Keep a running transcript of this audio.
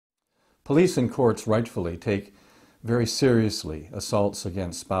Police and courts rightfully take very seriously assaults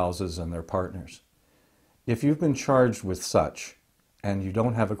against spouses and their partners. If you've been charged with such and you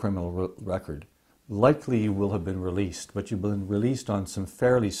don't have a criminal record, likely you will have been released, but you've been released on some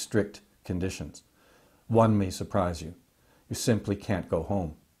fairly strict conditions. One may surprise you. You simply can't go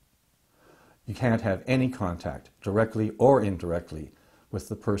home. You can't have any contact, directly or indirectly, with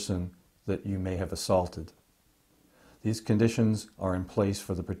the person that you may have assaulted. These conditions are in place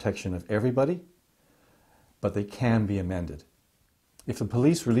for the protection of everybody, but they can be amended. If the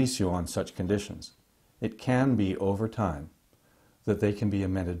police release you on such conditions, it can be over time that they can be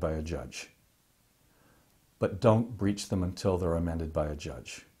amended by a judge. But don't breach them until they're amended by a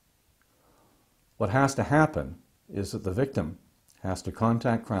judge. What has to happen is that the victim has to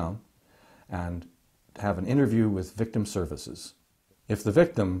contact Crown and have an interview with victim services. If the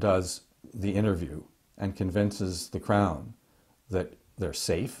victim does the interview and convinces the Crown that they're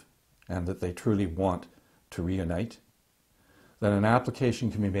safe and that they truly want to reunite, then an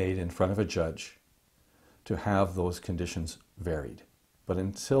application can be made in front of a judge to have those conditions varied. But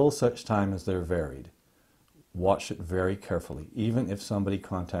until such time as they're varied, watch it very carefully. Even if somebody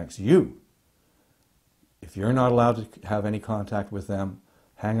contacts you, if you're not allowed to have any contact with them,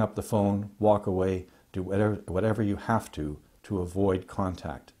 hang up the phone, walk away, do whatever you have to avoid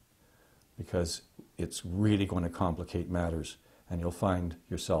contact, because it's really going to complicate matters and you'll find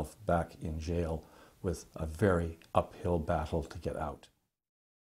yourself back in jail with a very uphill battle to get out.